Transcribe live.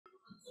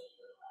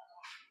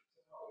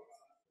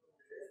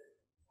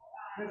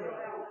Good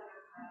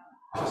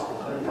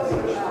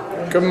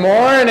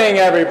morning,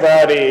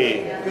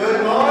 everybody.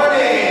 Good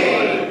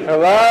morning.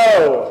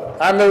 Hello.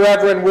 I'm the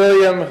Reverend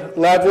William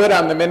Levwood.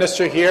 I'm the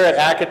minister here at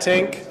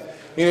Accotink,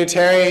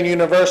 Unitarian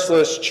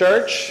Universalist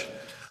Church.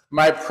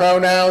 My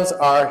pronouns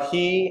are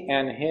he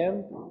and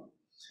him.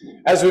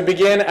 As we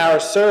begin our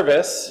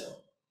service,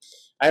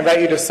 I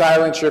invite you to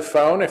silence your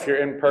phone if you're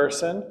in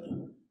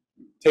person.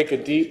 Take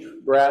a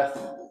deep breath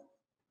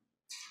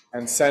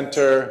and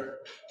center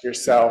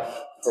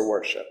yourself for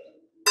worship.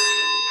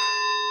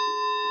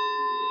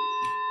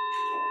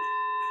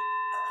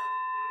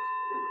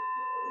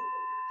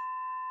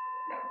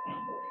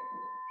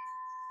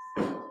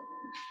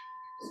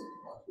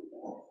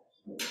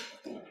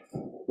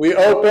 We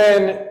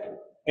open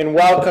in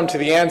welcome to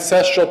the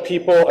ancestral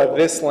people of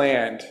this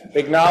land,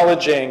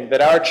 acknowledging that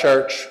our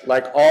church,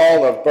 like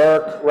all of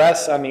Burke,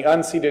 rests on the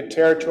unceded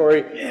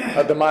territory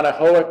of the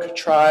Manahoic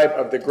tribe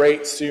of the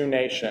Great Sioux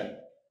Nation.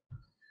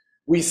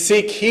 We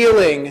seek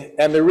healing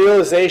and the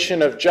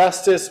realization of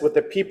justice with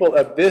the people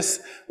of this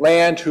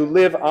land who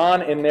live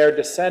on in their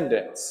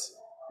descendants,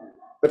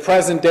 the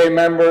present-day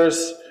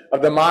members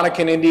of the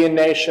Monacan Indian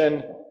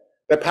Nation,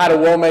 the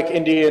Patawomic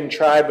Indian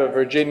Tribe of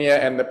Virginia,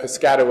 and the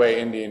Piscataway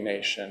Indian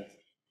Nation.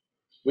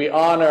 We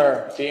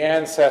honor the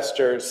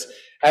ancestors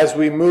as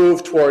we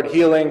move toward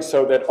healing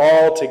so that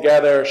all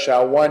together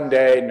shall one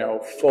day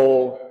know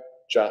full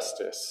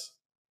justice.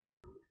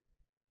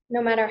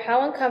 No matter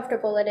how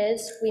uncomfortable it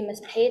is, we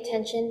must pay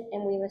attention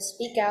and we must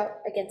speak out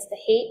against the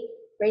hate,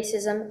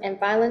 racism, and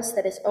violence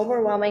that is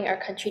overwhelming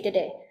our country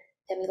today.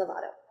 Demi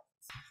Lovato.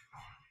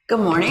 Good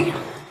morning.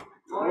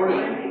 Good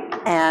morning.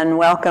 And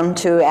welcome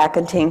to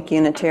Accotink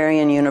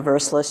Unitarian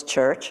Universalist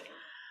Church.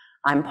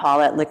 I'm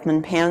Paulette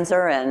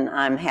Lichtman-Panzer, and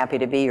I'm happy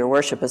to be your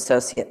worship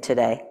associate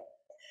today.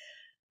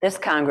 This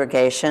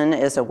congregation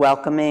is a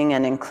welcoming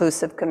and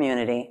inclusive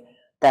community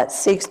that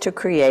seeks to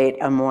create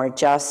a more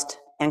just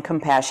and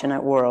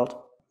compassionate world.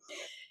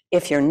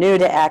 If you're new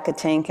to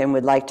Accotink and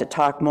would like to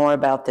talk more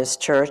about this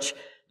church,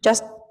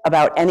 just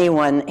about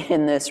anyone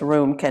in this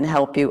room can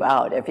help you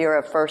out. If you're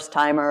a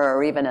first-timer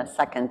or even a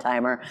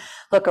second-timer,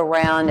 look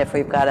around. If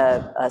we've got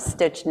a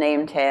stitched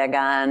name tag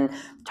on,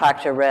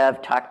 talk to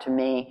Rev, talk to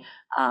me.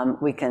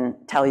 We can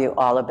tell you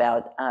all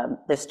about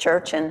this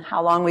church and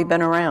how long we've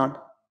been around.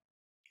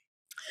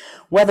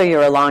 Whether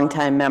you're a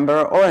longtime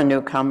member or a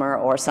newcomer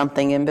or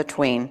something in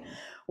between,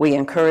 we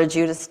encourage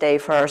you to stay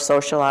for our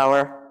social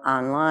hour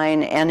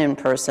online and in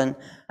person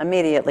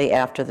immediately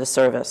after the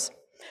service.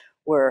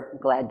 We're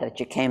glad that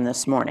you came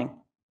this morning.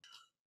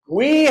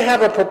 We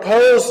have a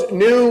proposed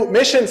new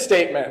mission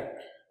statement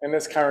in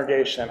this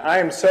congregation. I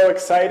am so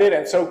excited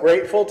and so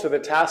grateful to the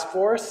task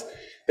force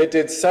that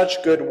did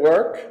such good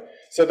work.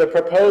 So the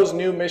proposed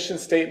new mission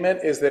statement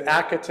is that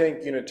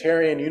Accotink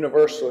Unitarian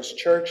Universalist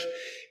Church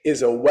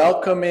is a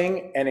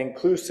welcoming and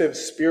inclusive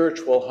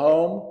spiritual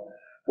home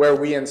where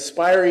we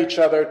inspire each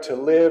other to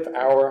live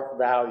our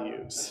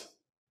values.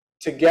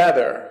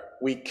 Together,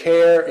 we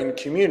care in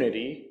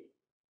community,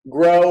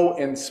 grow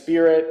in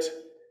spirit,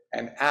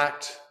 and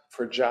act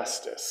for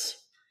justice.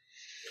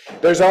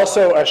 There's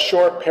also a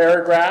short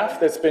paragraph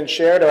that's been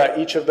shared about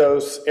each of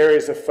those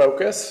areas of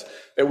focus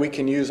that we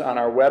can use on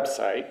our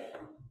website.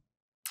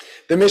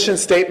 The mission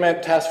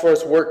statement task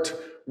force worked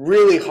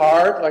really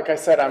hard. Like I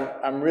said,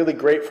 I'm really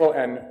grateful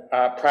and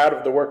proud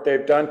of the work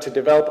they've done to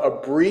develop a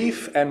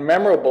brief and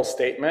memorable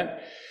statement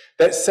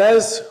that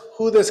says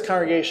who this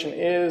congregation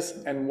is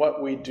and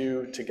what we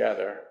do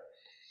together.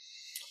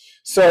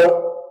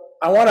 So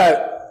I want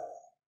to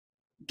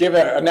give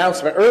an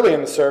announcement early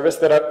in the service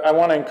that I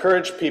want to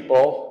encourage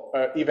people,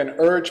 even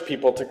urge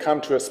people to come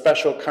to a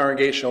special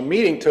congregational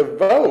meeting to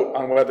vote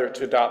on whether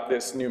to adopt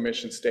this new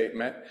mission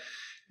statement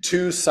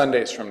 2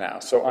 Sundays from now,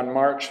 so on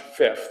March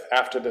 5th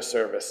after the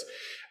service.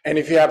 And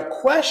if you have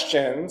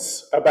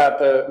questions about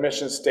the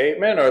mission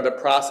statement or the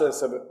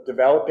process of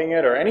developing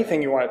it or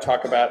anything you want to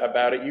talk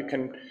about it, you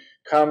can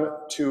come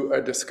to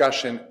a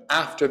discussion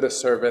after the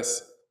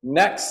service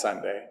next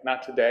Sunday,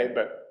 not today,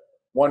 but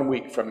 1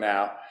 week from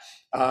now,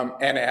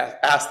 and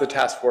ask the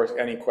task force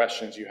any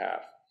questions you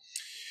have.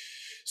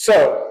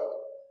 So,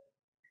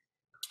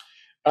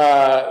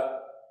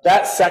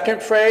 that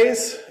second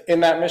phrase in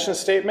that mission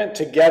statement,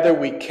 together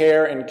we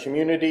care in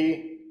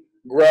community,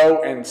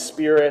 grow in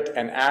spirit,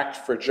 and act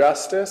for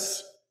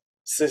justice,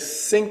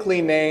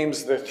 succinctly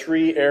names the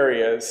 3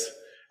 areas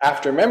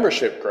after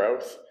membership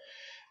growth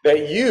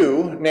that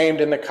you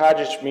named in the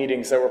cottage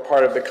meetings that were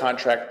part of the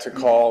contract to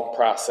call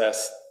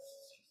process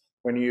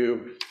when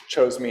you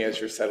chose me as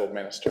your settled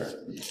minister.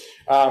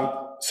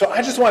 So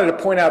I just wanted to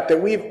point out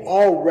that we've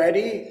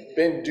already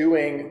been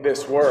doing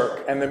this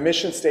work, and the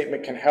mission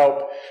statement can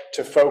help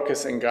to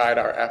focus and guide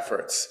our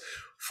efforts.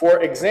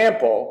 For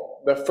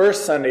example, the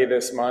first Sunday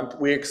this month,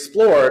 we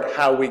explored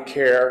how we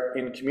care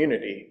in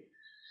community.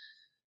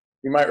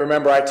 You might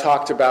remember I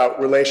talked about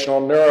relational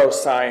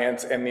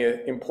neuroscience and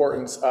the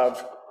importance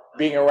of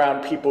being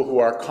around people who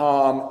are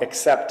calm,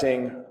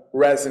 accepting,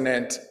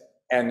 resonant,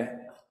 and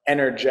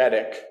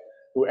energetic,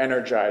 who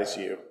energize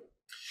you.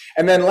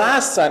 And then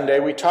last Sunday,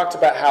 we talked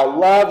about how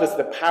love is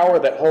the power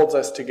that holds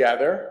us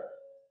together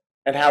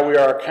and how we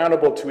are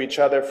accountable to each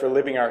other for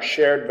living our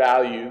shared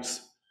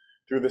values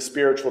through the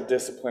spiritual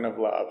discipline of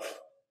love.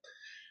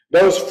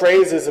 Those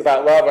phrases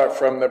about love are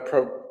from the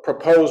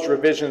proposed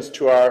revisions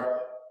to our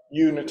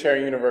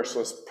Unitarian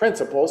Universalist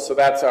principles. So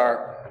that's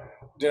our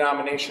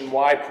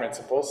denomination-wide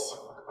principles.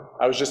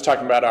 I was just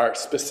talking about our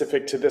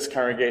specific to this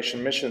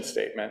congregation mission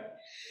statement.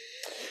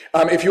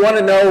 If you want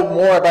to know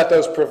more about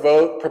those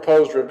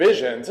proposed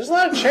revisions, there's a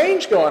lot of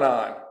change going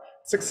on.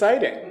 It's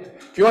exciting.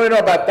 If you want to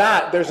know about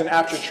that, there's an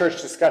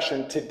after-church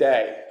discussion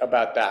today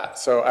about that.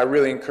 So I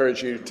really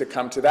encourage you to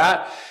come to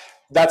that.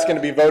 That's going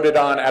to be voted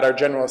on at our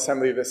General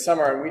Assembly this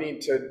summer, and we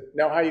need to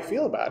know how you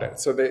feel about it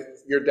so that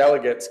your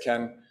delegates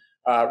can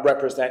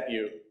represent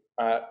you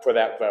for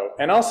that vote.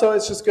 And also,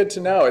 it's just good to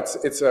know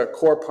it's a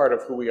core part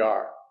of who we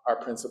are, our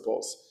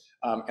principles,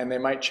 and they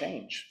might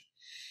change.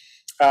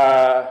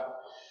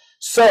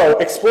 So,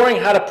 exploring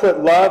how to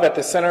put love at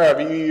the center of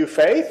UU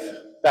faith,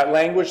 that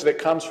language that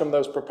comes from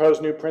those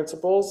proposed new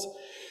principles,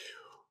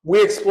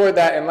 we explored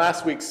that in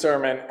last week's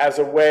sermon as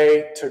a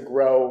way to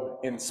grow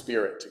in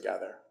spirit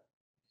together.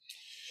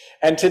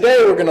 And today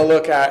we're going to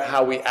look at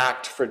how we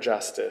act for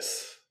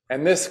justice.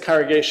 And this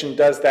congregation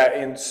does that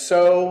in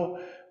so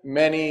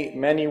many,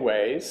 many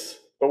ways.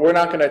 But we're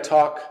not going to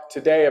talk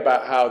today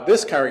about how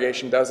this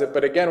congregation does it.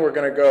 But again, we're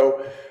going to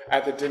go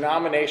at the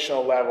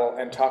denominational level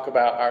and talk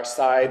about our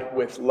Side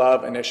with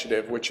Love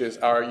initiative, which is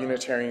our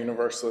Unitarian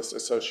Universalist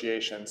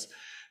Association's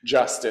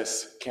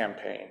justice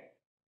campaign.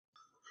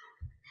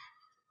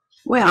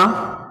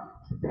 Well,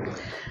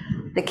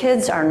 the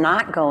kids are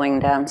not going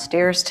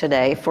downstairs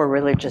today for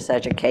religious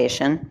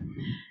education,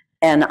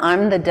 and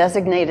I'm the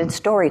designated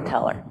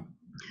storyteller.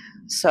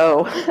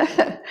 So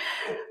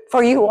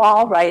for you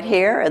all right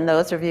here and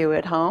those of you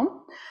at home,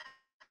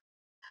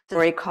 a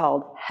story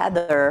called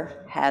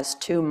Heather Has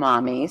Two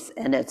Mommies,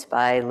 and it's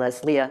by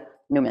Leslie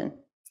Newman.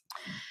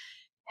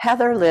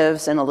 Heather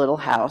lives in a little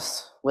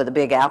house with a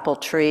big apple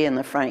tree in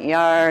the front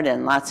yard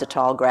and lots of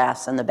tall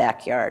grass in the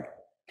backyard.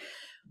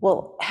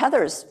 Well,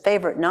 Heather's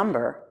favorite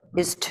number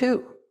is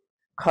 2,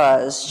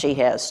 because she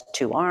has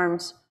 2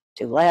 arms,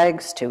 2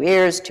 legs, 2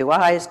 ears, 2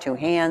 eyes, 2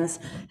 hands,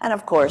 and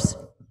of course,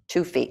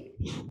 2 feet.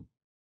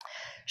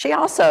 She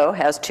also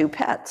has 2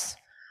 pets,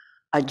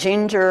 a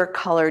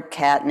ginger-colored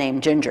cat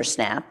named Ginger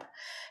Snap,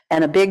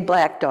 and a big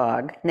black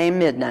dog named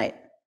Midnight.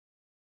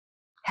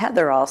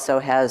 Heather also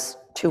has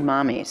 2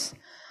 mommies,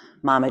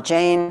 Mama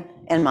Jane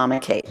and Mama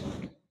Kate.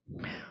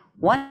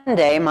 One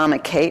day, Mama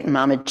Kate and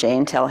Mama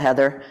Jane tell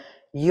Heather,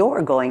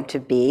 "You're going to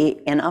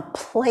be in a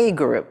play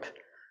group."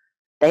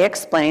 They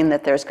explain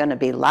that there's going to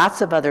be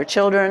lots of other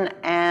children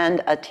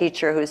and a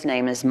teacher whose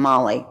name is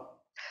Molly.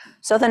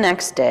 So the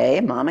next day,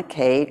 Mama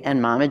Kate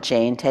and Mama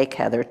Jane take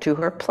Heather to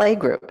her play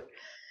group.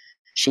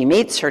 She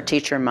meets her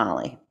teacher,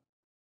 Molly,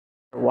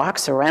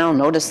 walks around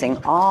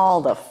noticing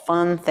all the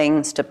fun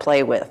things to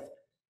play with.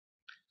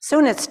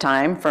 Soon it's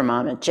time for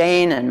Mama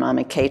Jane and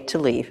Mama Kate to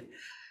leave.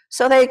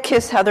 So they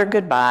kiss Heather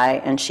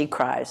goodbye and she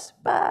cries,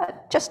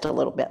 but just a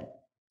little bit.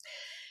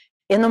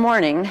 In the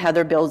morning,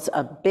 Heather builds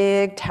a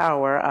big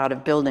tower out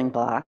of building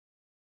blocks,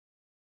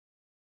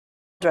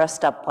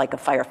 dressed up like a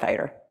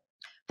firefighter.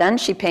 Then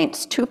she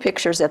paints 2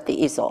 pictures at the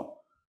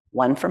easel,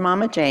 one for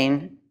Mama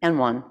Jane and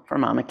one for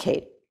Mama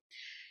Kate.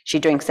 She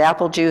drinks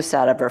apple juice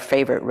out of her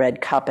favorite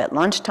red cup at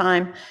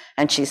lunchtime,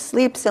 and she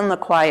sleeps in the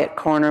quiet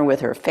corner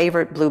with her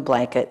favorite blue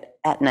blanket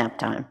at nap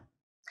time.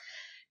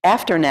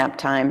 After nap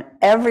time,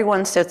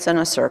 everyone sits in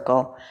a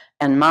circle,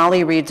 and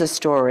Molly reads a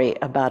story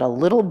about a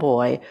little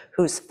boy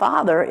whose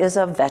father is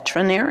a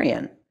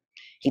veterinarian.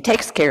 He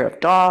takes care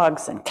of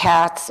dogs and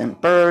cats and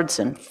birds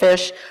and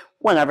fish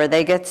whenever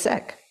they get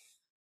sick.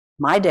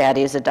 "My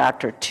daddy is a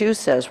doctor too,"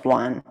 says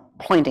one,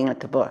 pointing at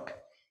the book.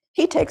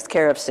 "He takes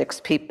care of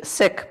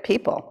sick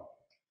people."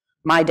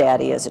 "My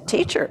daddy is a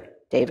teacher,"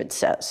 David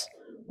says.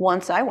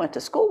 "Once I went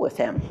to school with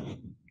him."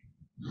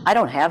 "I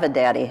don't have a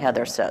daddy,"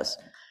 Heather says.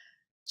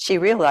 She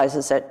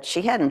realizes that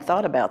she hadn't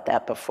thought about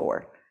that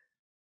before.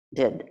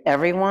 Did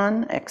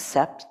everyone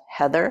except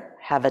Heather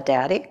have a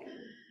daddy?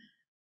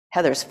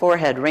 Heather's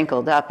forehead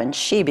wrinkled up and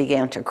she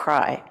began to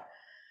cry.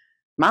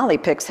 Molly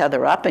picks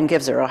Heather up and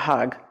gives her a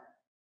hug.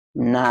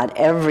 "Not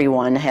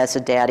everyone has a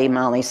daddy,"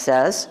 Molly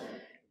says.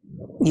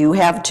 "You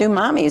have 2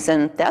 mommies,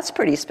 and that's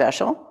pretty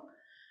special."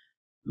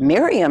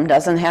 "Miriam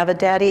doesn't have a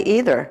daddy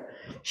either.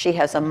 She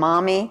has a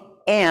mommy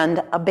and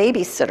a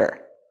babysitter.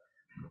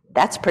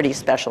 That's pretty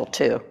special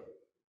too."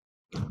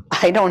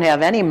 "I don't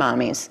have any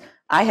mommies.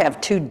 I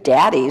have 2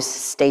 daddies,"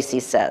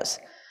 Stacy says.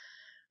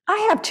 "I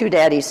have 2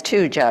 daddies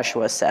too,"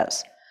 Joshua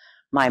says.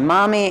 "My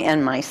mommy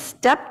and my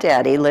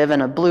stepdaddy live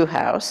in a blue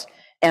house,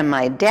 and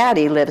my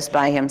daddy lives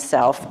by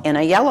himself in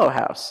a yellow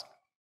house."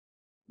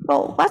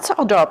 "Well, let's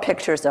all draw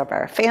pictures of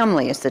our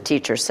families," the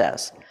teacher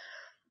says.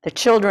 The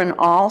children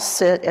all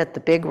sit at the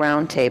big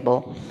round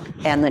table,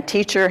 and the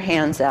teacher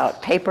hands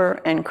out paper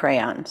and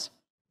crayons.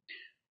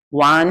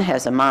 Juan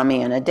has a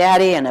mommy and a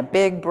daddy and a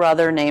big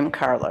brother named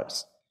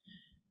Carlos.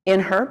 In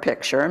her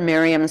picture,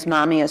 Miriam's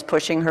mommy is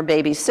pushing her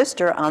baby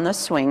sister on the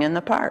swing in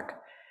the park.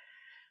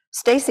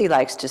 Stacy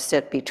likes to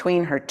sit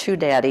between her two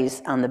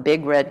daddies on the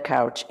big red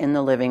couch in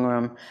the living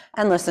room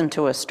and listen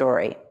to a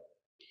story.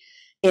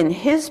 In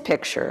his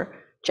picture,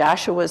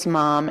 Joshua's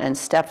mom and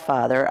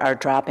stepfather are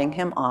dropping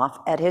him off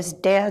at his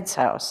dad's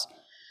house.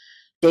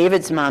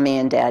 David's mommy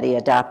and daddy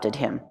adopted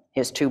him,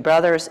 his two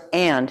brothers,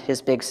 and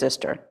his big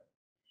sister.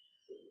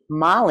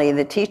 Molly,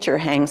 the teacher,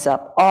 hangs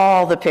up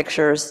all the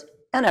pictures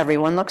and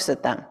everyone looks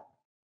at them.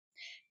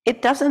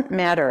 It doesn't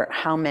matter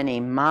how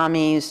many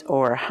mommies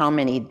or how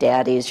many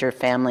daddies your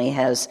family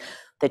has,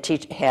 the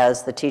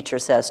teacher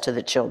says to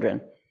the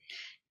children.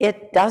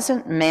 It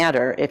doesn't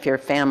matter if your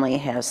family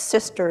has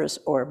sisters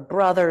or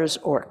brothers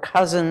or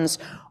cousins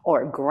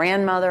or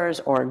grandmothers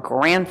or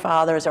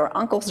grandfathers or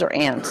uncles or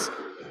aunts.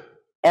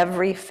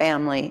 Every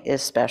family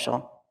is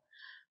special.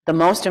 The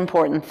most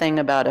important thing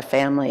about a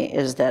family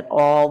is that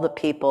all the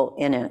people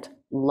in it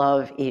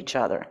love each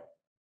other.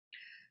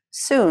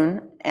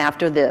 Soon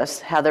after this,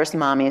 Heather's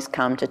mommies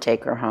come to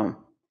take her home.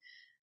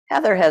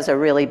 Heather has a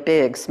really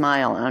big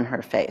smile on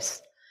her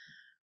face.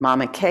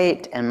 Mama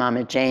Kate and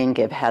Mama Jane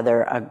give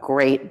Heather a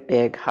great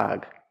big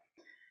hug.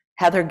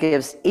 Heather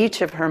gives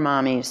each of her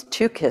mommies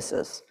 2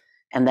 kisses,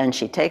 and then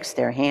she takes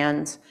their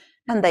hands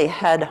and they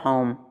head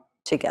home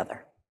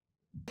together.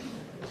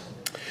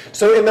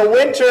 So in the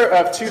winter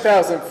of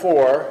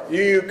 2004,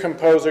 UU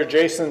composer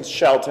Jason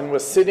Shelton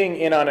was sitting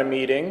in on a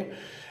meeting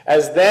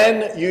as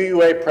then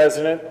UUA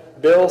President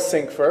Bill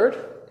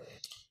Sinkford,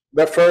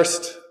 the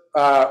first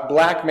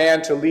black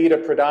man to lead a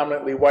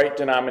predominantly white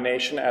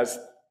denomination as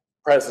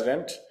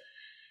president,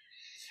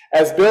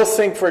 as Bill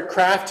Sinkford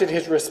crafted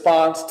his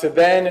response to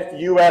then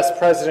U.S.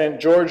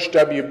 President George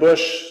W.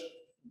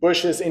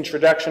 Bush's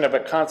introduction of a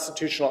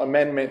constitutional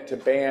amendment to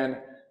ban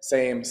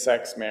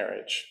same-sex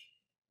marriage.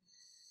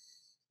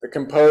 The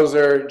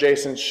composer,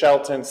 Jason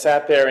Shelton,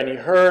 sat there and he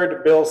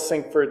heard Bill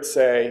Sinkford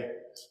say,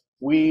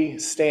 "We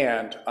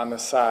stand on the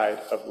side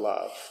of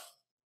love."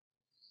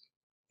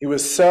 He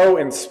was so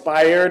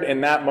inspired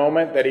in that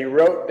moment that he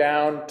wrote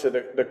down to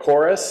the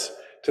chorus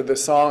to the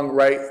song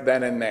right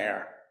then and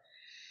there.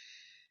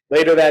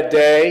 Later that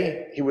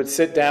day, he would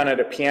sit down at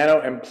a piano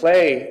and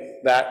play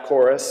that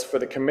chorus for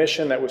the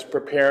commission that was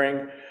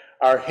preparing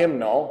our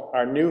hymnal,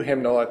 our new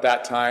hymnal at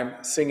that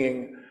time,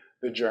 Singing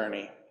the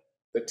Journey,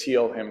 the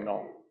Teal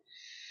hymnal.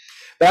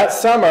 That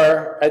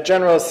summer at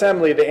General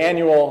Assembly, the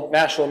annual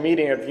national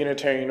meeting of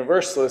Unitarian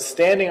Universalists,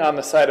 Standing on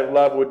the Side of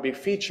Love would be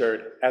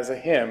featured as a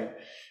hymn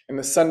in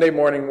the Sunday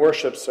morning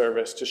worship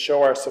service to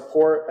show our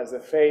support as a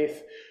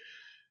faith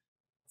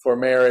for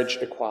marriage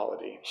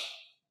equality.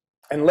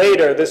 And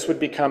later, this would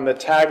become the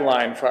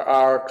tagline for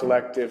our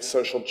collective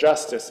social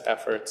justice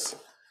efforts,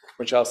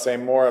 which I'll say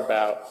more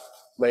about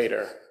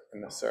later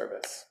in the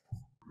service.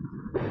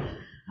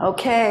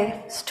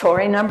 Okay,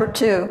 story number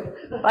 2.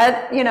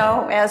 But, you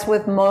know, as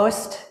with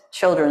most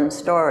children's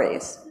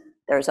stories,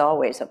 there's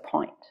always a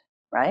point,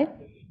 right?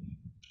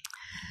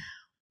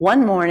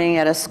 One morning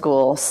at a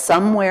school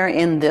somewhere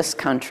in this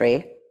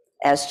country,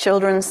 as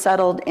children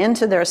settled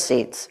into their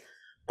seats,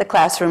 the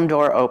classroom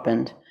door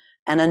opened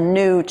and a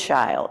new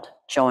child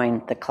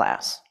joined the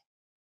class.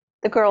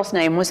 The girl's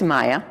name was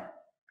Maya.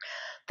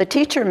 The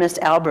teacher, Miss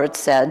Albert,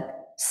 said,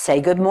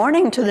 "Say good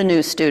morning to the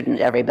new student,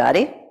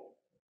 everybody."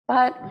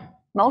 But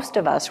most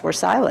of us were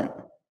silent.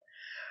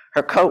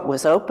 Her coat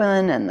was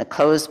open and the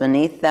clothes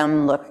beneath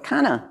them looked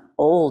kind of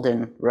old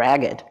and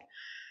ragged.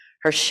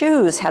 Her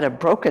shoes had a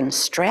broken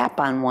strap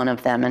on one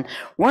of them and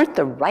weren't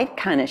the right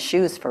kind of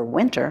shoes for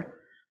winter.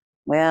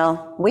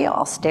 Well, we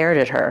all stared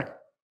at her.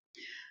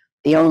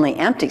 The only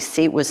empty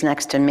seat was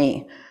next to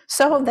me,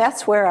 so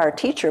that's where our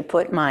teacher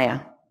put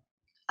Maya.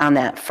 On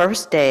that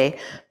first day,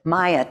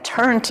 Maya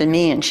turned to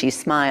me and she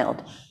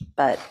smiled,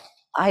 but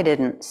I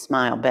didn't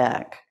smile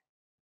back.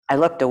 I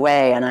looked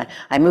away and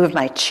I moved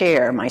my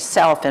chair,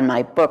 myself, and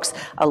my books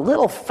a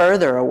little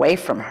further away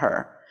from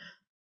her.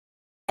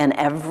 And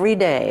every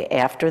day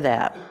after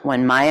that,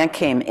 when Maya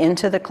came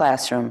into the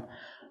classroom,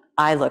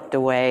 I looked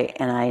away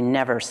and I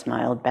never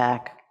smiled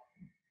back.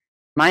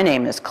 My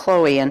name is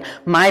Chloe, and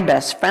my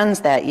best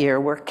friends that year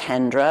were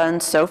Kendra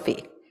and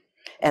Sophie.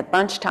 At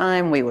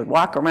lunchtime, we would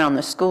walk around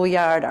the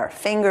schoolyard, our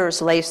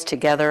fingers laced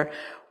together,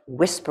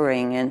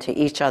 whispering into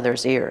each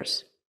other's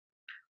ears.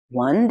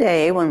 One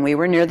day, when we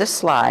were near the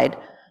slide,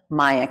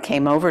 Maya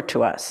came over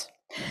to us.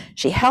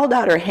 She held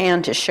out her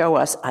hand to show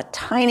us a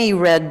tiny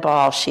red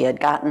ball she had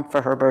gotten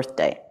for her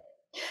birthday.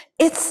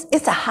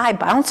 It's a high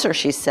bouncer,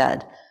 she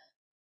said,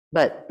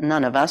 but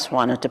none of us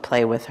wanted to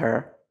play with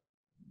her.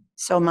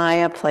 So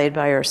Maya played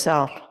by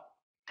herself.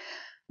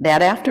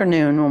 That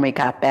afternoon, when we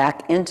got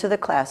back into the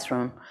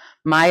classroom,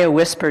 Maya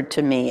whispered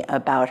to me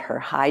about her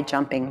high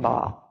jumping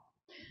ball.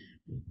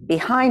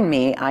 Behind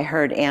me, I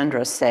heard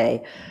Andra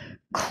say,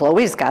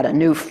 "Chloe's got a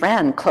new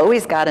friend.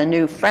 Chloe's got a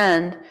new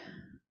friend."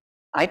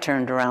 I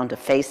turned around to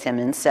face him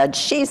and said,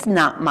 "She's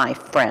not my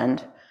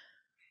friend."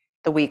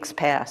 The weeks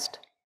passed.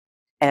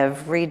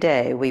 Every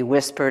day we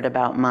whispered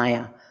about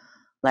Maya.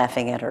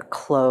 laughing at her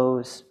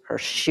clothes, her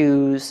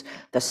shoes,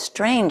 the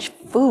strange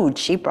food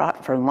she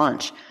brought for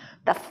lunch,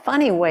 the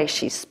funny way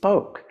she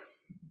spoke.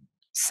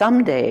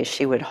 Some days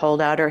she would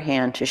hold out her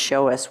hand to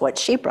show us what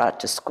she brought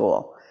to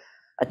school,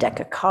 a deck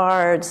of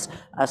cards,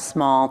 a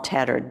small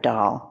tattered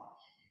doll.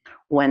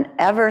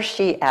 Whenever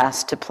she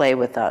asked to play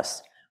with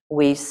us,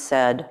 we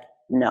said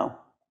no.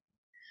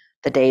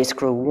 The days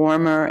grew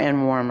warmer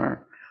and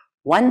warmer.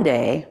 One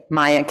day,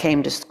 Maya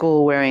came to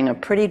school wearing a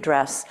pretty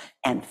dress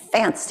and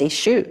fancy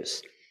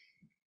shoes.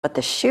 But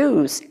the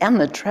shoes and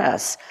the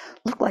dress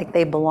looked like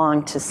they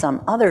belonged to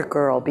some other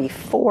girl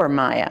before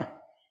Maya.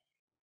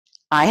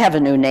 "I have a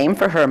new name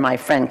for her," my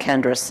friend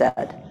Kendra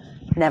said.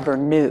 "Never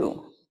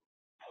knew."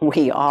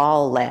 We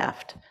all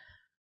laughed.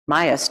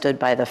 Maya stood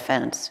by the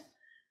fence.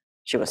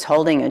 She was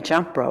holding a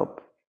jump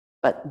rope,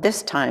 but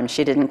this time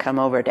she didn't come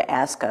over to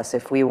ask us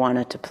if we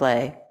wanted to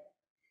play.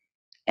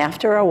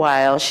 After a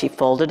while, she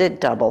folded it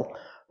double,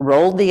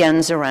 rolled the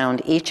ends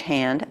around each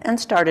hand, and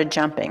started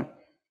jumping.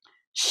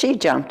 She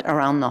jumped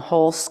around the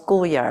whole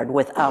schoolyard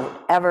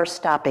without ever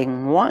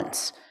stopping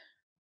once.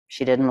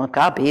 She didn't look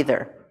up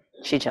either.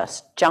 She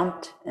just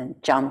jumped and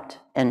jumped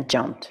and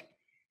jumped.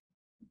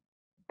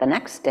 The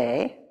next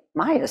day,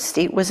 Maya's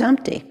seat was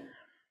empty.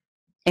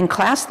 In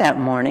class that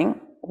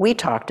morning, we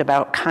talked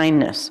about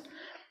kindness.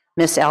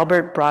 Miss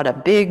Albert brought a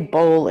big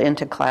bowl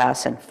into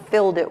class and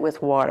filled it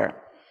with water.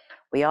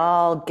 We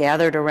all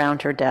gathered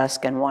around her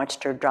desk and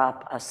watched her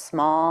drop a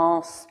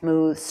small,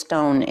 smooth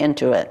stone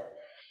into it.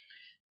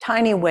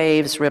 Tiny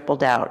waves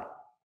rippled out,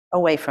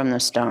 away from the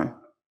stone.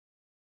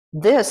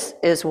 "This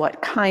is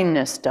what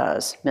kindness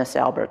does," Miss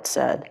Albert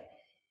said.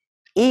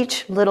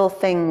 "Each little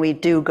thing we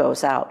do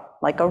goes out,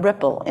 like a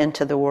ripple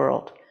into the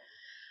world."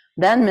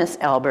 Then Miss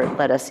Albert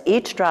let us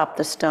each drop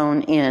the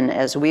stone in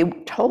as we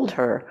told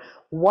her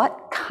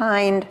what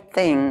kind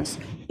things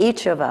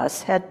each of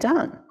us had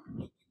done.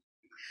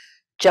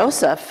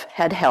 Joseph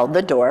had held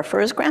the door for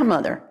his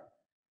grandmother.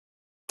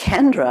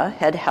 Kendra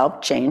had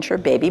helped change her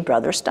baby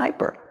brother's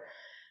diaper.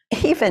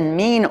 Even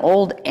mean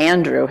old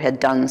Andrew had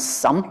done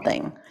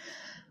something.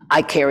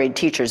 "I carried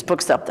teacher's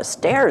books up the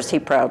stairs," he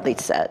proudly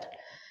said.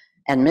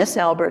 And Miss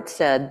Albert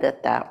said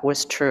that that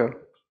was true.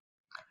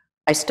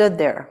 I stood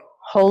there,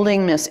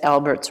 holding Miss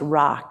Albert's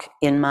rock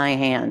in my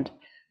hand,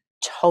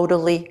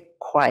 totally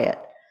quiet.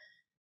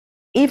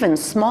 "Even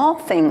small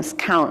things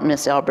count,"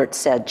 Miss Albert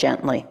said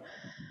gently.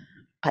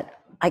 But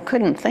I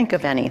couldn't think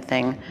of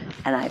anything,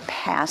 and I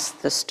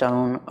passed the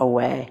stone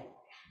away.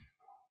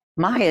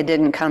 Maya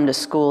didn't come to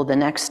school the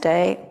next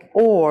day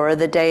or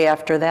the day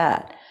after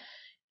that.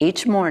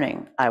 Each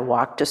morning, I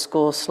walked to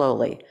school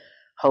slowly,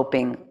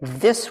 hoping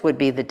this would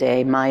be the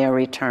day Maya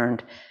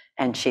returned,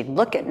 and she'd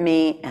look at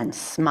me and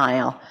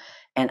smile,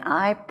 and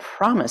I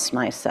promised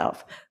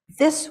myself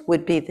this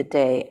would be the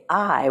day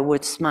I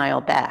would smile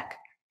back.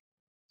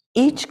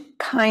 "Each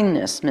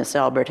kindness," Miss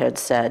Albert had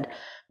said,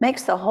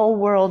 "makes the whole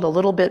world a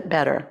little bit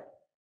better."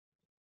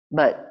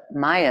 But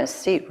Maya's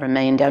seat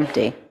remained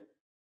empty.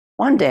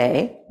 One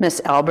day, Miss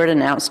Albert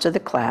announced to the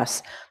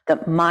class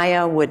that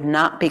Maya would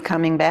not be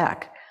coming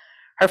back.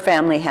 Her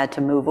family had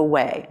to move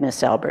away,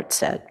 Miss Albert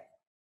said.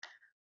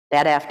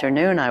 That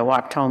afternoon, I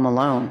walked home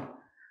alone.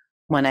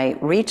 When I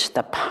reached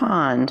the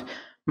pond,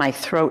 my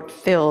throat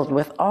filled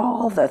with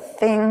all the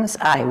things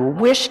I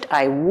wished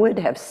I would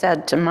have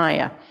said to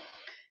Maya.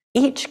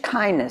 Each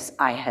kindness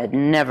I had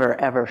never,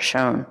 ever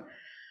shown.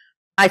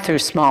 I threw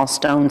small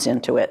stones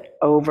into it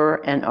over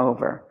and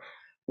over,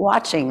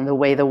 watching the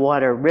way the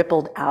water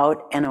rippled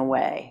out and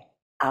away,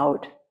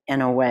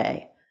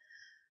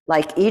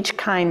 like each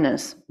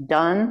kindness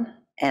done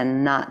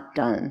and not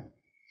done,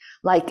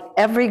 like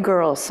every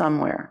girl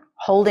somewhere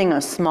holding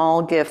a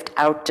small gift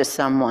out to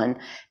someone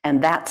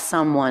and that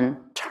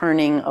someone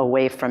turning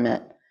away from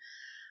it.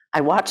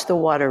 I watched the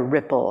water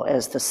ripple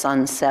as the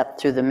sun set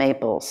through the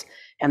maples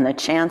and the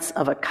chance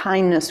of a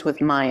kindness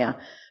with Maya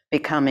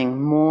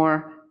becoming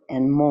more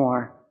and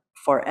more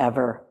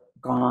forever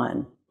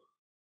gone.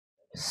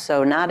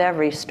 So not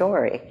every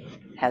story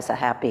has a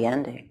happy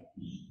ending.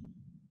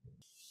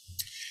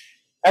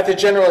 At the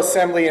General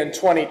Assembly in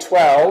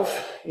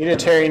 2012,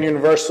 Unitarian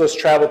Universalists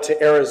traveled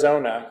to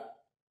Arizona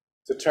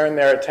to turn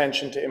their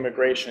attention to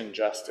immigration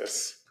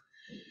justice.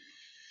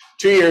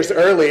 2 years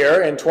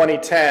earlier, in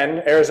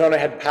 2010, Arizona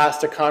had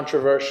passed a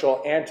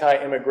controversial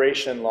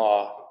anti-immigration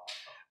law,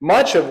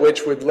 much of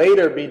which would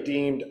later be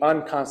deemed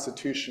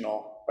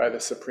unconstitutional by the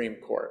Supreme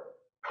Court.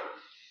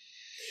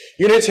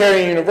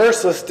 Unitarian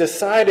Universalists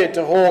decided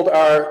to hold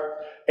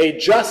a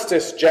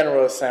Justice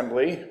General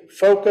Assembly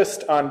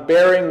focused on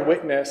bearing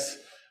witness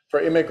for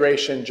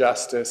immigration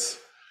justice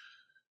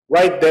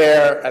right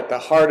there at the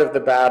heart of the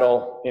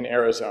battle in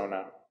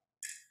Arizona.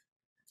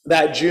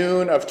 That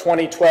June of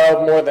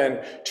 2012, more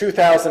than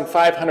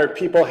 2,500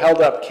 people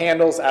held up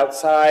candles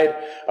outside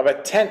of a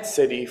tent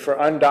city for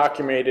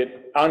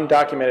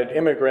undocumented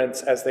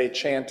immigrants as they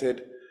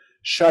chanted,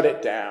 "Shut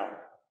it down,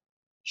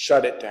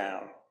 shut it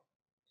down."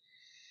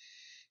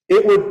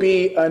 it would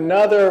be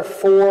another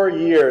 4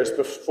 years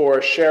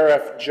before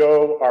Sheriff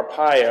Joe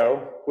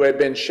Arpaio, who had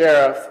been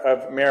sheriff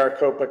of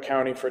Maricopa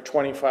County for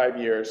 25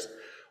 years,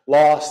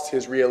 lost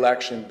his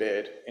re-election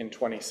bid in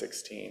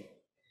 2016.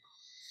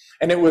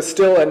 And it was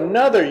still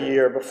another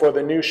year before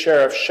the new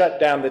sheriff shut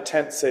down the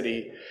tent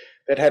city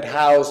that had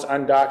housed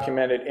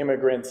undocumented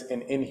immigrants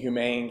in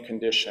inhumane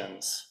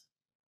conditions,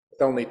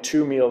 with only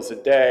 2 meals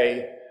a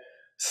day,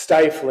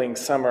 stifling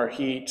summer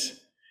heat,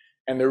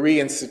 and the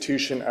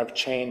reinstitution of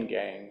chain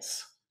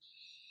gangs,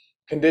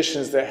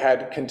 conditions that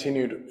had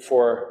continued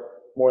for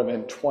more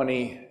than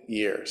 20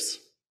 years.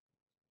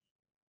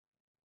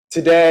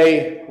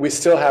 Today, we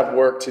still have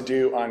work to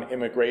do on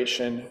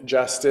immigration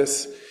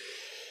justice.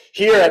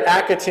 Here at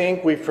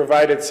Accotink, we've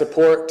provided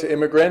support to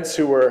immigrants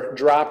who were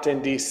dropped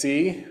in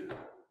DC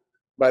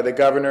by the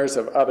governors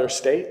of other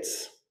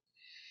states.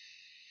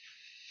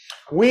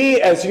 We,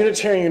 as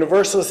Unitarian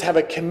Universalists, have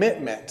a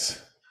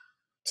commitment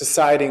to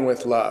siding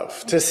with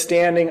love, to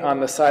standing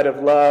on the side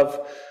of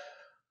love,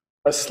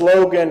 a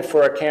slogan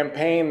for a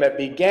campaign that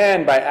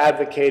began by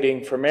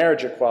advocating for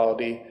marriage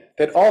equality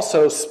that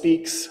also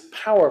speaks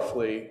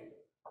powerfully,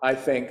 I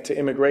think, to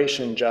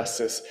immigration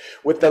justice,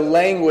 with the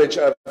language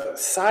of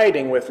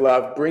siding with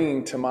love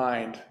bringing to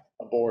mind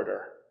a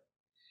border.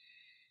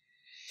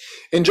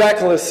 In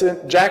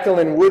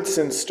Jacqueline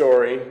Woodson's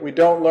story, we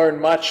don't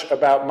learn much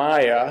about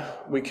Maya.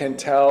 We can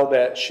tell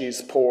that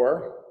she's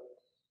poor.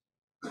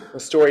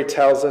 The story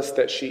tells us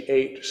that she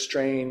ate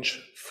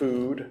strange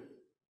food.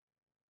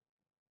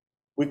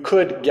 We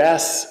could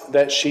guess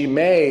that she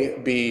may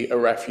be a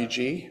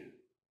refugee.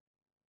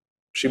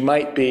 She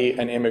might be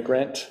an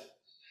immigrant.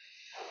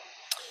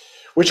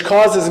 Which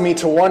causes me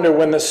to wonder,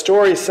 when the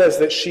story says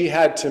that she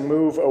had to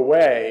move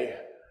away,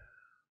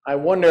 I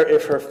wonder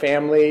if her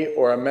family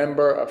or a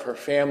member of her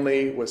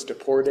family was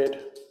deported.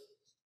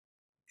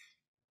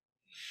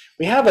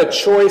 We have a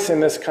choice in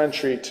this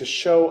country to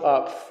show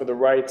up for the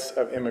rights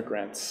of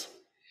immigrants.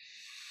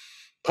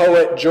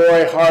 Poet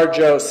Joy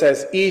Harjo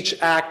says, "Each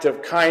act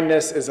of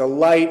kindness is a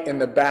light in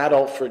the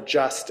battle for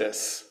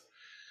justice."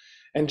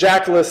 And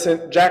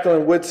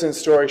Jacqueline Woodson's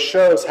story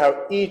shows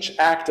how each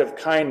act of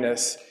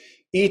kindness,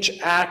 each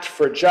act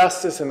for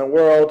justice in the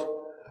world,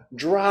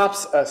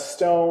 drops a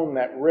stone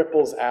that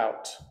ripples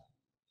out.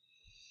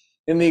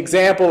 In the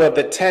example of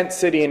the tent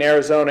city in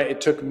Arizona,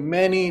 it took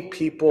many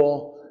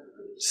people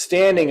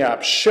standing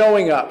up,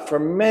 showing up for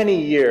many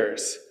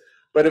years,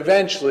 but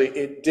eventually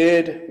it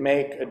did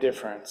make a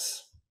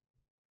difference.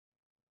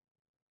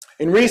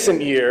 In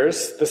recent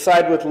years, the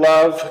Side with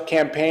Love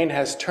campaign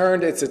has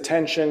turned its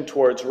attention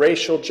towards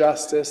racial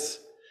justice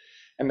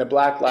and the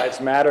Black Lives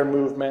Matter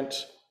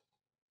movement.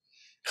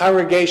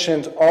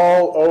 Congregations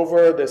all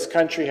over this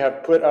country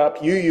have put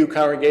up, UU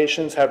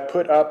congregations have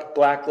put up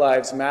Black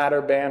Lives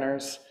Matter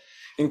banners,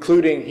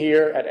 including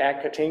here at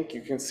Accotink.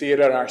 You can see it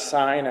on our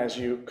sign as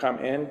you come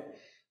in.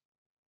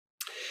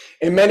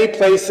 In many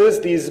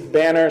places, these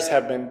banners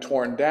have been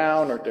torn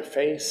down or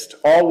defaced.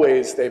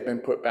 Always, they've been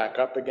put back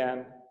up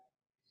again.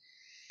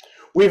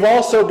 We've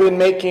also been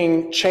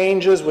making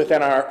changes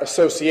within our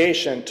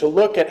association to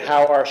look at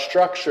how our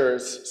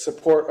structures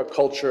support a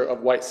culture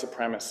of white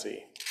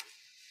supremacy.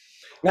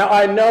 Now,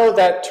 I know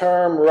that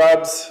term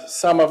rubs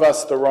some of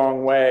us the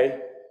wrong way,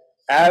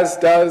 as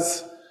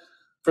does,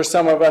 for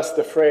some of us,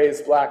 the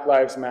phrase Black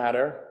Lives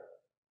Matter.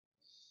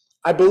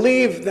 I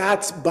believe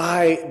that's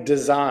by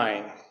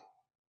design.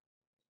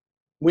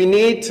 We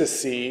need to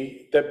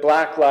see that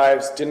Black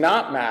lives do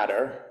not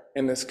matter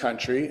in this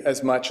country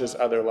as much as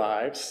other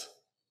lives.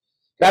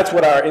 That's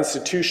what our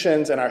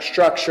institutions and our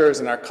structures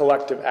and our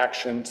collective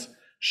actions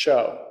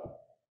show.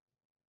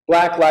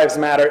 Black Lives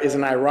Matter is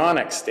an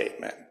ironic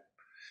statement.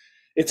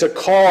 It's a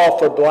call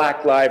for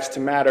Black lives to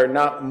matter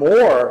not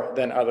more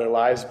than other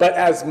lives, but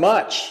as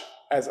much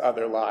as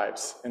other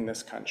lives in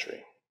this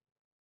country.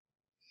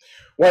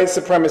 White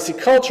supremacy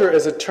culture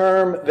is a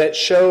term that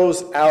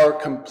shows our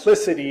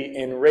complicity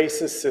in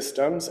racist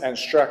systems and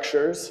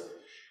structures,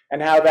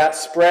 and how that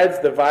spreads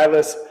the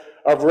virus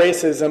of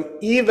racism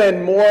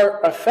even more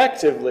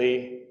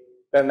effectively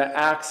than the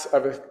acts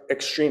of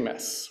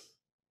extremists.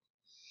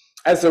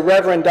 As the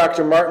Reverend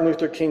Dr. Martin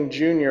Luther King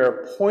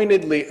Jr.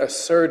 pointedly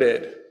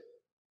asserted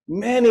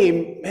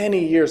many,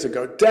 many years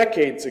ago,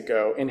 decades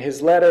ago, in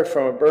his letter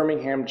from a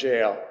Birmingham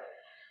jail,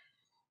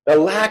 the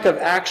lack of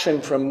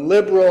action from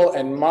liberal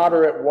and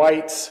moderate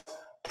whites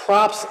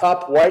props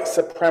up white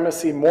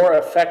supremacy more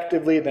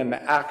effectively than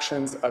the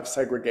actions of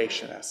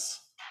segregationists.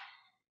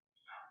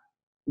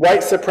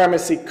 White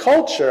supremacy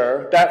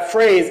culture, that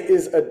phrase,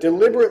 is a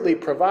deliberately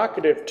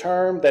provocative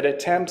term that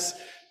attempts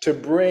to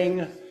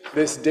bring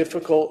this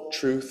difficult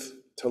truth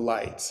to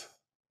light.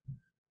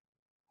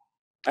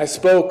 I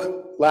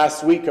spoke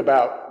last week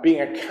about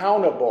being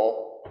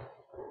accountable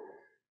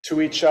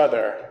to each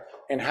other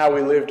and how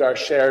we lived our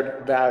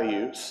shared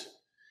values,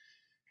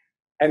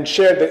 and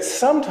shared that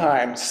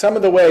sometimes some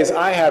of the ways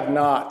I have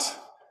not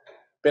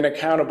been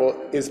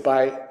accountable is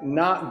by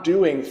not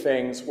doing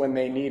things when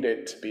they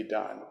needed to be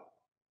done.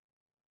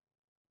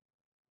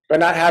 By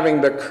not having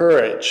the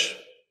courage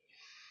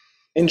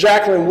In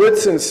Jacqueline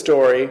Woodson's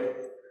story,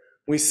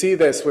 we see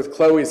this with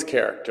Chloe's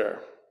character.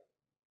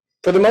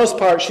 For the most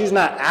part, she's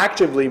not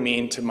actively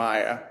mean to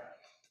Maya.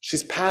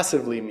 She's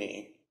passively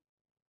mean.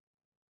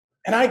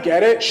 And I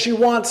get it. She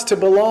wants to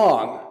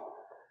belong.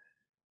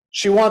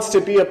 She wants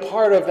to be a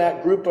part of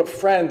that group of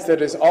friends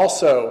that is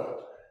also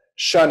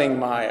shunning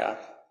Maya.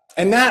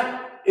 And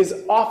that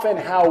is often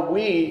how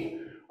we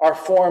are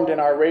formed in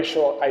our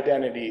racial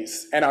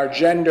identities and our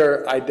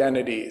gender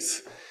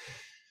identities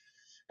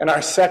and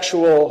our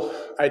sexual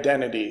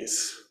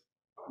identities.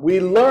 We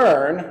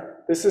learn,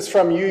 this is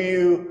from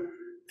UU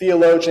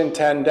theologian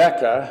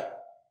Tandeka,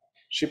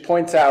 she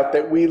points out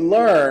that we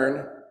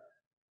learn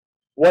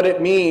what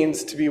it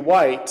means to be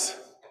white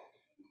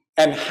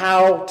and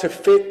how to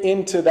fit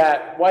into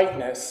that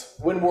whiteness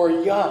when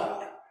we're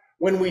young,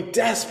 when we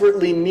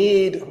desperately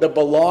need the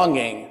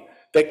belonging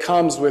that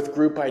comes with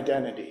group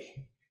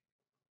identity.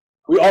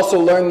 We also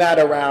learn that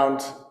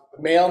around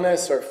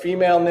maleness or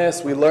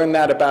femaleness. We learn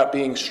that about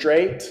being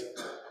straight.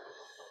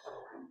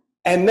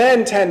 And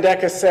then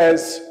Tandeka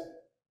says,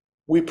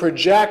 we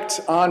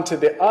project onto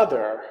the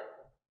other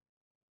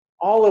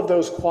all of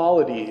those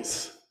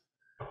qualities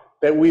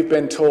that we've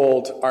been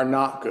told are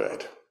not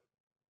good.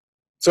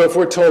 So if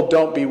we're told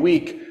don't be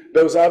weak,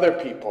 those other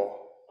people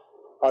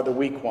are the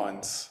weak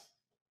ones.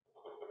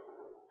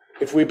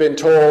 If we've been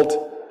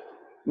told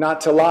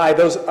not to lie,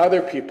 those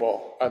other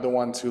people are the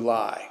ones who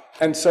lie,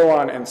 and so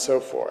on and so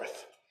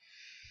forth.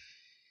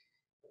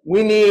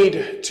 We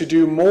need to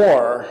do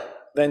more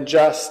than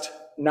just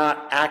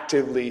not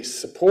actively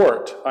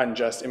support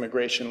unjust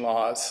immigration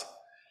laws.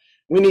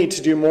 We need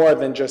to do more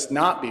than just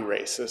not be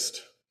racist.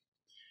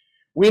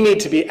 We need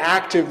to be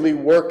actively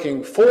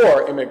working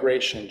for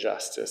immigration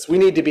justice. We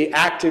need to be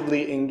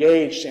actively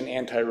engaged in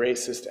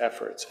anti-racist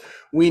efforts.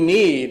 We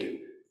need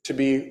to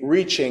be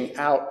reaching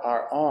out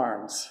our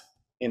arms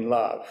in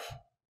love.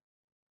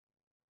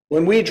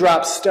 When we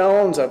drop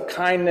stones of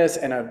kindness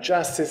and of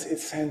justice, it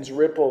sends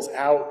ripples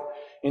out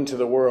into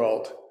the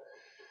world.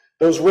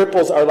 Those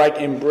ripples are like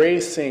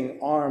embracing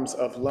arms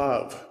of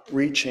love,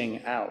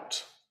 reaching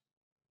out.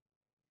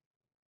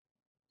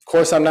 Of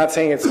course, I'm not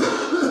saying it's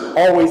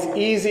always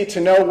easy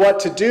to know what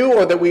to do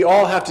or that we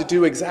all have to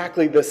do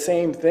exactly the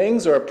same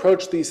things or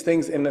approach these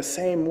things in the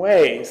same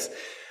ways.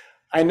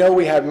 I know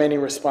we have many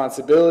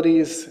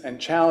responsibilities and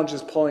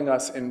challenges pulling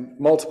us in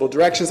multiple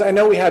directions. I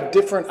know we have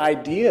different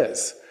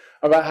ideas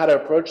about how to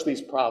approach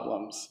these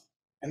problems,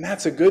 and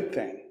that's a good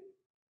thing.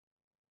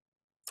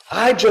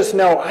 I just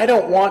know I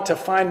don't want to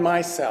find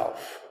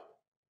myself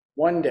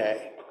one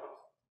day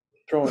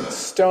throwing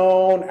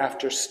stone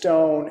after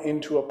stone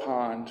into a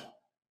pond,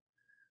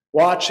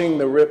 watching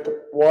the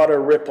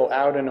water ripple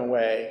out and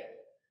away,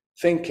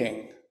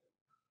 thinking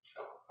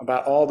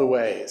about all the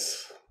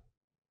ways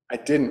I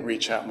didn't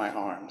reach out my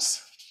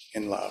arms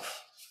in love.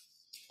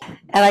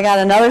 And I got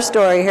another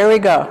story. Here we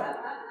go.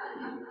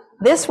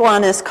 This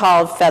one is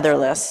called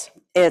Featherless.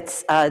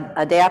 It's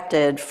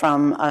adapted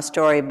from a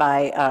story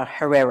by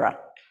Herrera.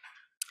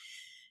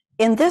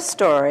 In this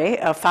story,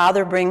 a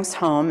father brings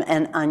home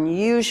an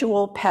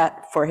unusual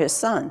pet for his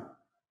son.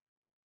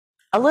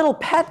 A little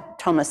pet,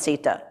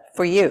 Tomasita,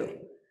 for you.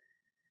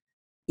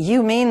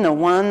 You mean the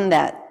one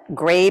that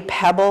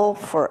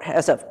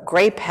has a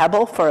gray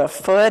pebble for a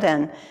foot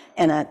and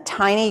a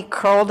tiny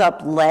curled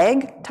up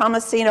leg?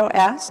 Tomasito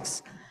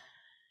asks.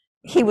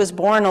 He was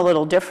born a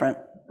little different,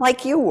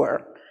 like you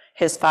were,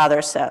 his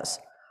father says,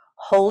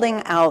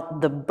 holding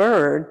out the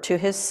bird to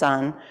his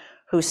son,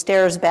 who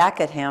stares back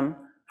at him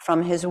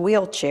from his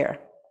wheelchair.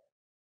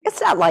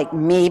 It's not like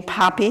me,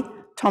 Papi,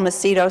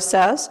 Tomasito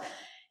says.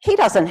 He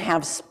doesn't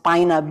have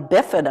spina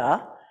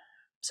bifida.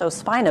 So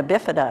spina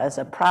bifida is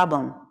a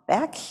problem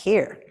back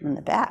here in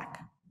the back.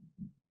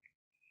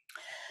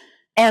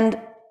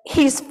 And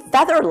he's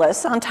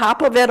featherless on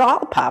top of it all,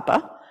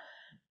 Papa.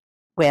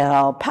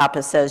 Well,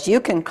 Papa says, you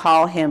can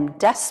call him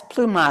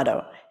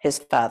desplumado, his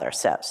father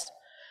says.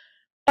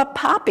 But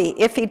Papi,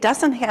 if he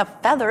doesn't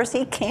have feathers,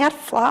 he can't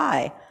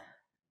fly.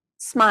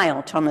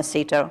 Smile,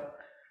 Tomasito.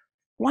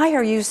 Why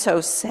are you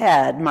so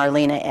sad?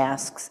 Marlena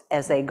asks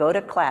as they go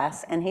to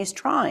class and he's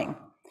drawing.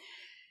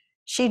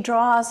 She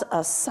draws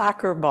a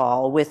soccer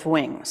ball with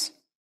wings.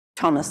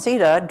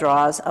 Tomasita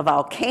draws a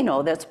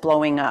volcano that's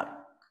blowing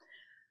up.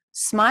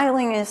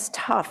 Smiling is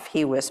tough,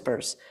 he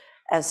whispers,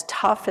 as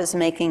tough as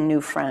making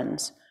new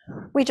friends.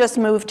 We just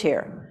moved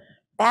here.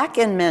 Back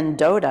in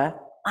Mendota,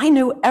 I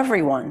knew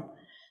everyone.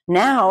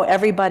 Now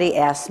everybody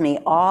asks me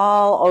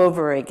all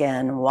over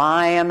again,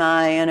 why am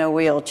I in a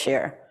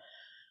wheelchair?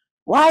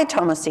 Why,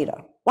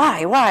 Tomasita?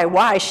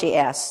 Why, she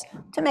asks,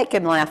 to make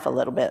him laugh a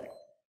little bit.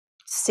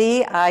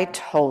 See, I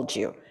told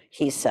you,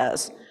 he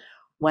says.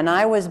 When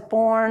I was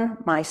born,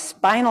 my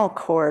spinal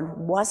cord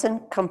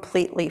wasn't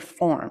completely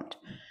formed.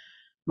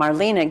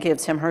 Marlena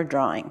gives him her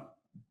drawing.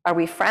 Are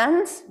we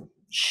friends?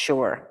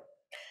 Sure.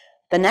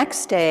 The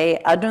next day,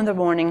 under the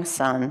morning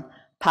sun,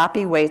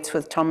 Papi waits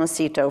with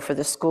Tomasito for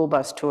the school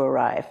bus to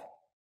arrive.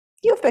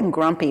 You've been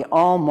grumpy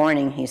all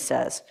morning, he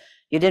says.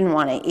 You didn't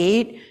want to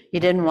eat. You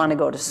didn't want to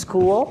go to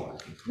school.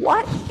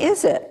 What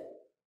is it?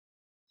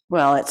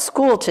 Well, at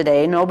school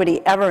today,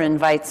 nobody ever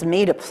invites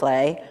me to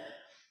play.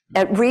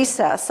 At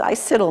recess, I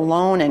sit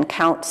alone and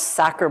count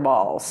soccer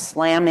balls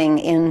slamming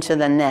into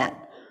the net.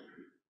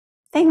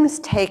 Things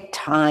take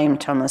time,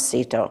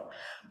 Tomasito.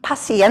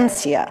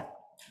 Paciencia,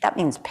 that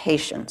means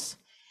patience.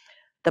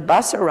 The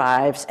bus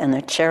arrives and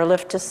the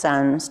chairlift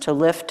descends to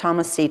lift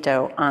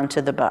Tomasito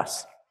onto the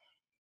bus.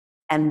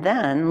 And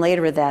then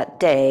later that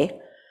day,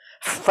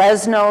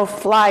 Fresno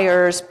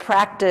Flyers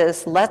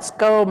practice, let's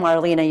go,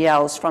 Marlena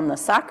yells from the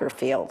soccer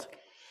field.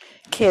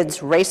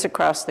 Kids race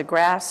across the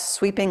grass,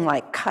 sweeping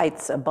like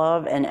kites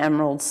above an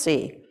emerald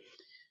sea.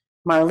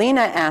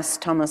 Marlena asks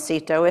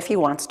Tomasito if he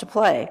wants to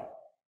play.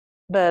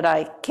 But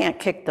I can't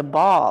kick the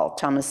ball,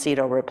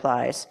 Tomasito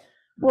replies.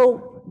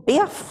 Well, be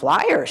a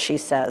flyer, she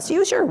says.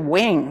 Use your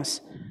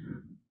wings.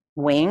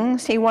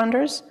 Wings, he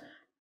wonders.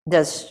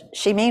 Does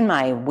she mean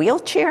my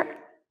wheelchair?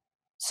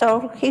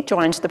 So he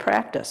joins the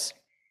practice.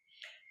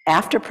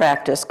 After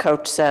practice,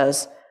 coach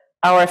says,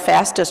 our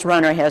fastest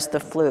runner has the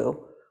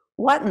flu.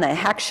 What in the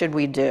heck should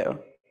we do?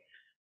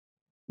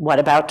 What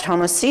about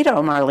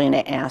Tomasito,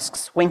 Marlena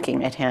asks,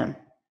 winking at him.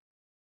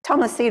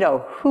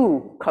 Tomasito,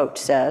 who? Coach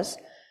says.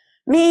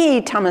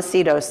 Me,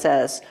 Tomasito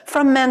says,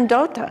 from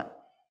Mendota.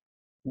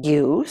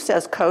 You,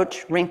 says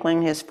coach,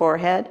 wrinkling his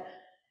forehead.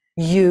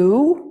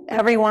 You,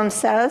 everyone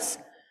says.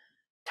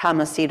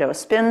 Tomasito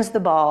spins the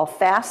ball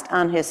fast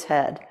on his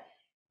head.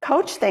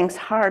 Coach thinks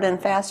hard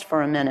and fast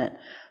for a minute.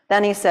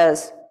 Then he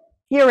says,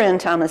 you're in,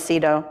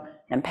 Tomasito,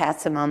 and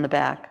pats him on the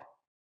back.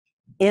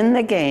 In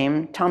the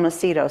game,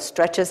 Tomasito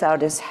stretches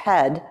out his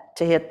head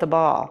to hit the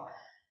ball.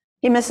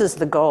 He misses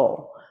the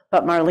goal,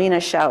 but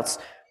Marlena shouts,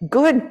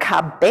 good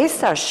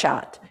cabeza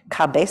shot.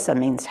 Cabeza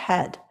means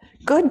head.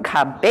 Good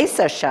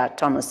cabeza shot,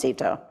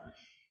 Tomasito.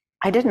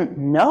 I didn't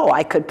know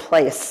I could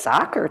play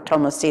soccer,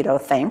 Tomasito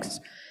thinks.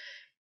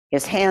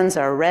 His hands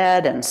are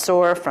red and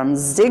sore from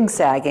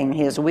zigzagging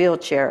his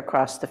wheelchair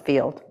across the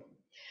field.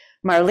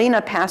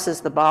 Marlena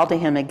passes the ball to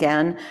him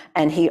again,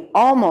 and he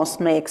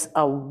almost makes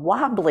a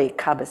wobbly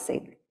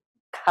cabeza,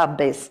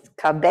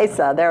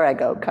 there I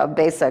go,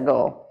 cabeza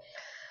goal.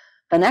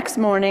 The next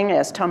morning,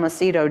 as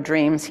Tomasito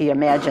dreams, he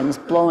imagines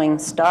blowing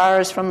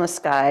stars from the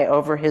sky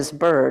over his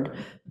bird,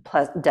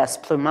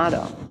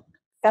 Desplumado,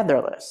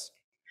 featherless.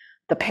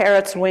 The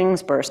parrot's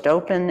wings burst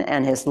open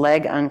and his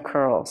leg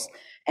uncurls,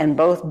 and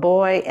both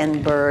boy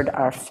and bird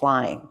are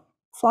flying.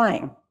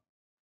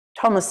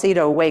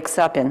 Tomasito wakes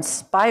up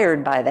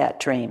inspired by that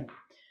dream.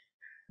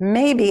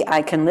 Maybe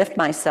I can lift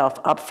myself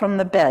up from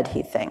the bed,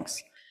 he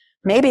thinks.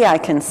 Maybe I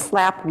can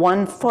slap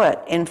one foot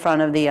in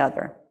front of the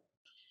other.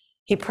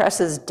 He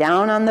presses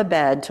down on the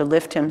bed to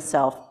lift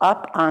himself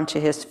up onto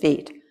his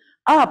feet.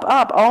 Up,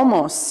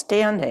 almost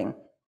standing.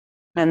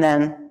 And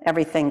then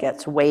everything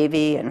gets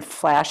wavy and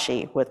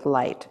flashy with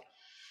light.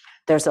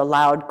 There's a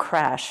loud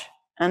crash,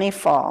 and he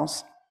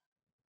falls.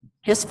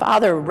 His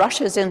father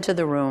rushes into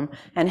the room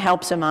and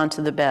helps him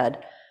onto the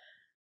bed.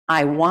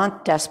 I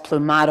want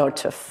Desplumado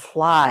to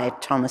fly,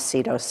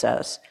 Tomasito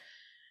says.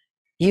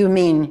 You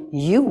mean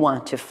you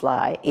want to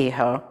fly,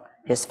 hijo,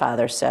 his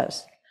father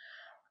says.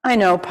 I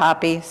know,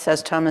 Papi,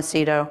 says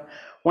Tomasito.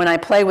 When I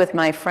play with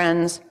my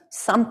friends,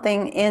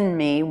 something in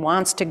me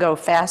wants to go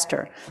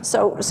faster,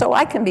 so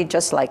I can be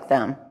just like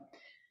them.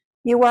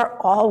 You are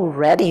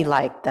already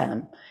like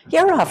them.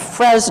 You're a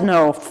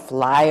Fresno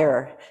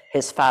Flyer,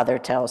 his father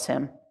tells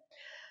him.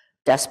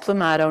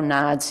 Desplumado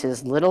nods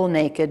his little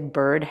naked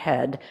bird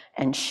head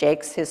and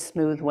shakes his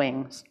smooth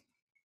wings.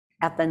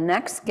 At the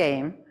next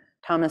game,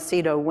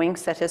 Tomasito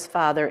winks at his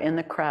father in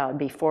the crowd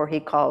before he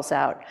calls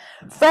out,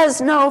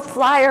 Fresno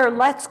Flyer,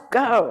 let's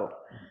go!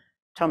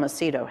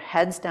 Tomasito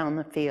heads down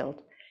the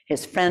field.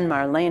 His friend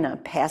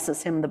Marlena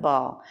passes him the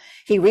ball.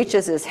 He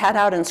reaches his head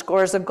out and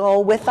scores a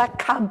goal with a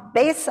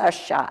cabeza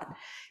shot,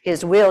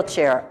 his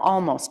wheelchair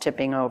almost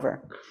tipping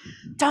over.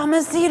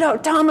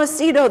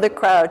 Tomasito, the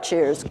crowd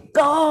cheers,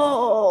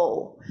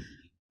 goal!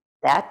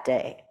 That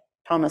day,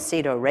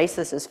 Tomasito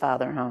races his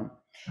father home.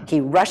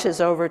 He rushes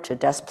over to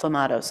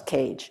Desplumado's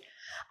cage.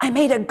 I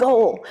made a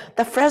goal.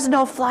 The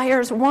Fresno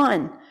Flyers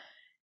won.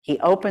 He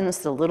opens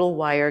the little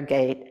wire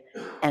gate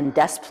and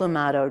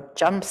Desplumado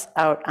jumps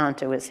out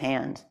onto his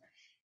hand.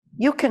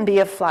 You can be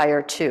a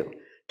flyer too,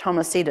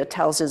 Tomasito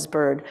tells his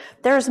bird.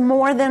 There's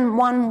more than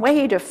one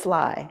way to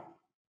fly.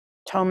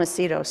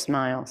 Tomasito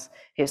smiles,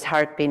 his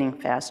heart beating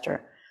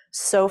faster,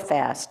 so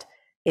fast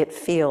it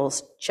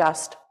feels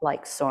just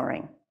like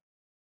soaring.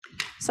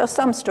 So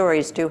some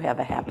stories do have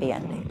a happy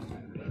ending.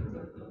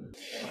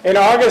 In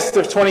August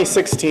of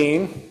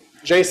 2016,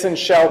 Jason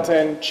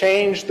Shelton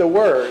changed the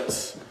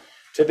words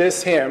to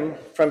this hymn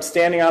from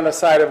Standing on the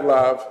Side of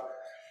Love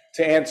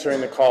to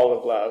Answering the Call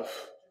of Love.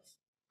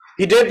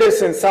 He did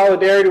this in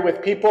solidarity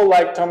with people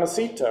like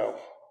Tomasito,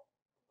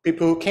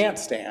 people who can't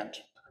stand.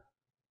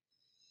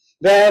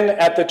 Then,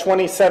 at the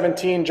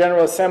 2017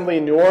 General Assembly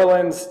in New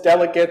Orleans,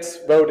 delegates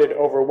voted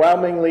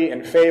overwhelmingly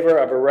in favor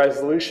of a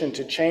resolution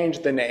to change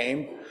the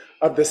name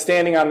of the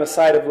Standing on the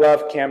Side of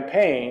Love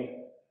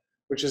campaign,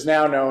 which is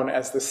now known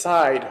as the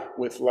Side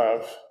with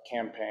Love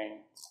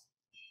campaign.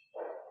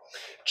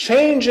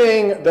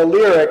 Changing the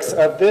lyrics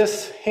of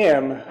this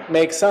hymn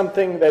makes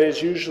something that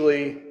is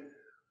usually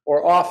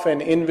or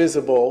often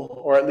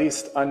invisible, or at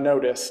least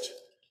unnoticed,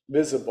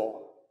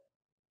 visible.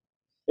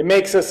 It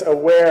makes us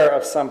aware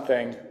of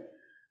something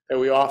that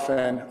we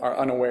often are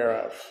unaware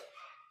of.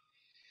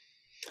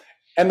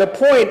 And the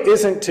point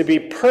isn't to be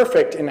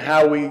perfect in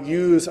how we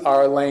use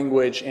our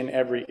language in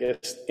every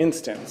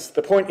instance.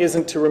 The point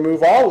isn't to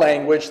remove all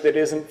language that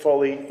isn't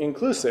fully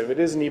inclusive. It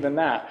isn't even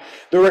that.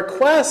 The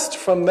request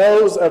from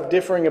those of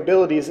differing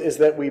abilities is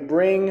that we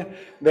bring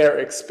their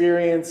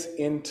experience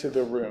into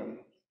the room.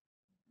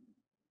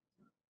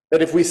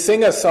 That if we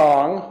sing a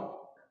song,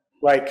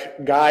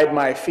 like Guide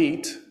My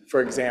Feet,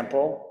 for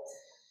example,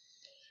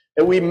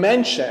 that we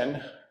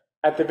mention,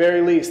 at the very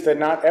least, that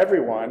not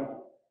everyone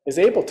is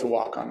able to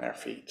walk on their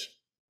feet.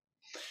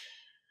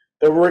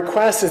 The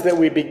request is that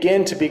we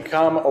begin to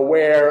become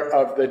aware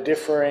of the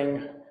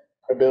differing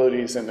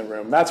abilities in the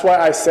room. That's why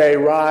I say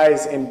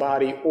rise in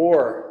body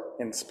or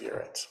in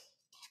spirit.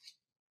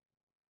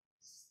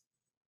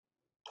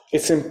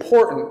 It's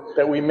important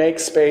that we make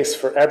space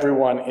for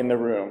everyone in the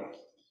room.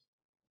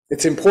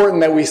 It's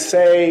important that we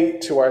say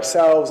to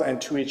ourselves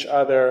and to each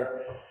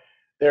other,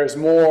 there's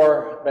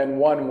more than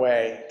one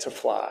way to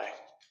fly.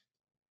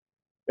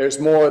 There's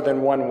more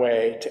than one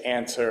way to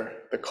answer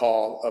the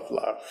call of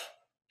love.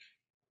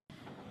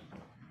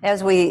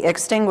 As we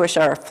extinguish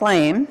our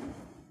flame,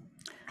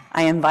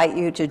 I invite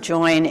you to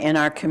join in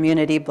our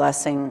community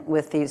blessing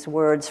with these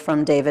words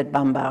from David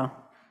Bumbaugh.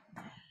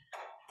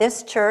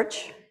 This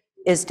church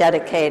is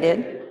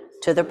dedicated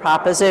to the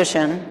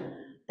proposition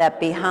that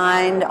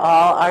behind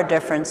all our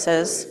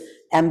differences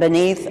and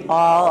beneath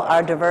all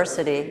our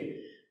diversity,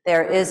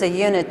 there is a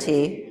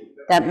unity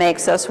that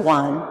makes us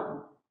one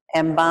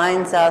and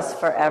binds us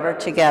forever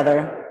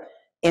together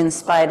in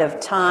spite of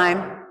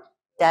time,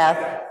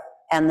 death,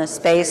 and the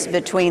space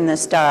between the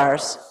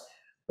stars.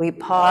 We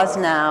pause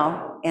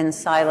now in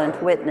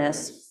silent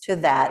witness to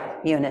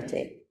that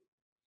unity.